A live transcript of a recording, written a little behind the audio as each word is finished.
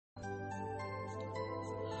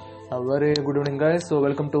A very good evening, guys. So,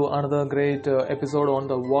 welcome to another great episode on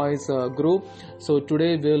the Voice group. So,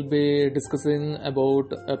 today we'll be discussing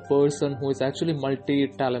about a person who is actually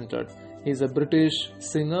multi-talented. He's a British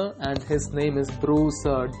singer and his name is Bruce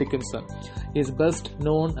Dickinson. He is best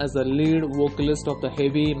known as the lead vocalist of the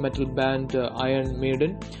heavy metal band Iron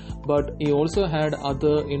Maiden. But he also had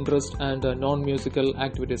other interests and non-musical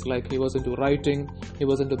activities, like he was into writing, he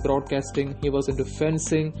was into broadcasting, he was into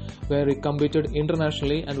fencing, where he competed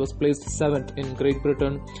internationally and was placed 7th in Great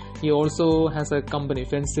Britain. He also has a company,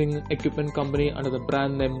 fencing equipment company under the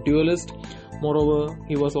brand name Duelist. Moreover,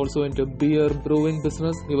 he was also into beer brewing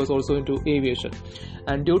business. He was also into aviation.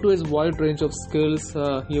 And due to his wide range of skills,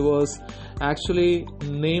 he was actually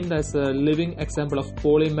named as a living example of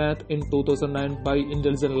polymath in 2009 by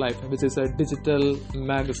Intelligent Life, which is a digital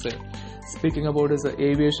magazine. Speaking about his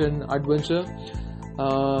aviation adventure,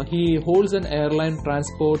 he holds an airline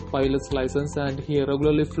transport pilot's license and he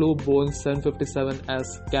regularly flew Boeing 757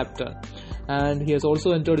 as captain. And he has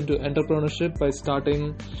also entered into entrepreneurship by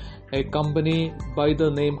starting a company by the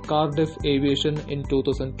name Cardiff Aviation in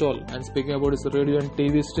 2012. And speaking about his radio and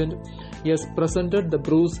TV stint, he has presented the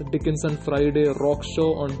Bruce Dickinson Friday Rock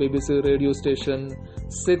Show on BBC radio station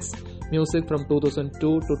 6 Music from 2002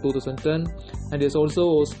 to 2010, and he has also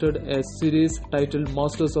hosted a series titled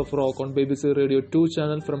Masters of Rock on BBC Radio 2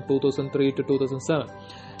 channel from 2003 to 2007.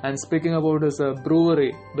 And speaking about his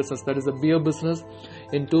brewery business, that is the beer business,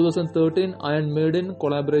 in 2013, Iron Maiden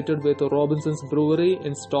collaborated with Robinson's Brewery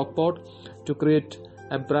in Stockport to create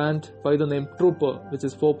a brand by the name Trooper, which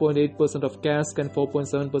is 4.8% of cask and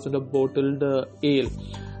 4.7% of bottled ale.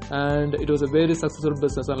 And it was a very successful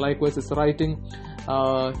business, and likewise his writing,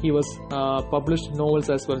 he was published novels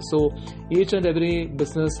as well. So each and every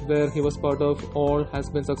business where he was part of all has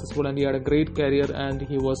been successful, and he had a great career and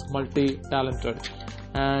he was multi-talented.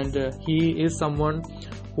 And he is someone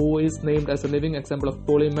who is named as a living example of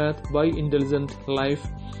polymath by Intelligent Life,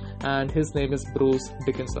 and his name is Bruce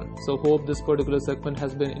Dickinson. So hope this particular segment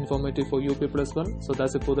has been informative for you people as well. So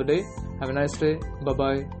that's it for the day. Have a nice day. Bye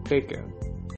bye. Take care.